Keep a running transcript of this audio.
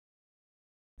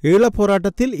ஈழப்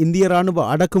போராட்டத்தில் இந்திய ராணுவ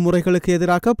அடக்குமுறைகளுக்கு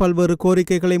எதிராக பல்வேறு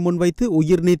கோரிக்கைகளை முன்வைத்து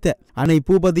உயிர் நீத்த அன்னை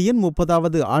பூபதியின்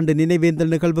 30வது ஆண்டு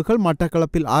நினைவேந்தல் நிகழ்வுகள்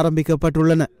மட்டக்களப்பில்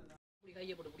ஆரம்பிக்கப்பட்டுள்ளன.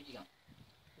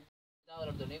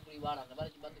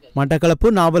 மட்டக்களப்பு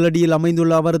நாவலடியில்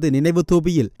அமைந்துள்ள அவரது நினைவு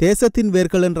தூபியில் தேசத்தின்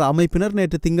வேர்கள் என்ற அமைப்பினர்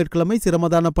நேற்று திங்கட்கிழமை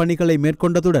சிரமதான பணிகளை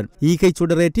மேற்கொண்டதுடன் ஈகை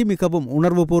சுடரேற்றி மிகவும்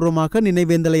உணர்வுபூர்வமாக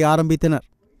நினைவேந்தலை ஆரம்பித்தனர்.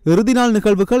 இறுதி நாள்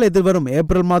நிகழ்வுகள் எதிர்வரும்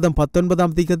ஏப்ரல் மாதம்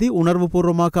 19ஆம் தேதி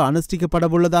உணர்வுபூர்வமாக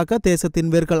அனுஷ்டிக்கப்படவுள்ளதாக தேசத்தின்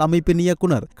வேர்கள் அமைப்பின்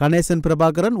இயக்குநர் கணேசன்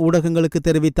பிரபாகரன் ஊடகங்களுக்கு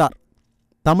தெரிவித்தார்.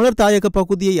 தமிழர் தாயக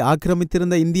பகுதியை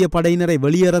ஆக்கிரமித்திருந்த இந்திய படையினரை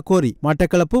வெளியேறக் கோரி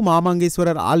மட்டக்களப்பு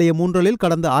மாமாங்கேஸ்வரர் ஆலய மூன்றலில்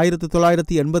கடந்த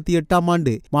 1988ஆம்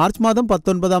ஆண்டு மார்ச் மாதம்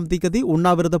 19ஆம் தேதி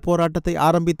உண்ணாவிரத போராட்டத்தை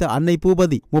ஆரம்பித்த அன்னை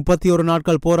பூபதி 31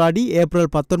 நாட்கள் போராடி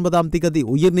ஏப்ரல் 19ஆம் தேதி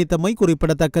உயிர் நீத்தமை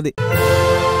குறிப்பிடத்தக்கது.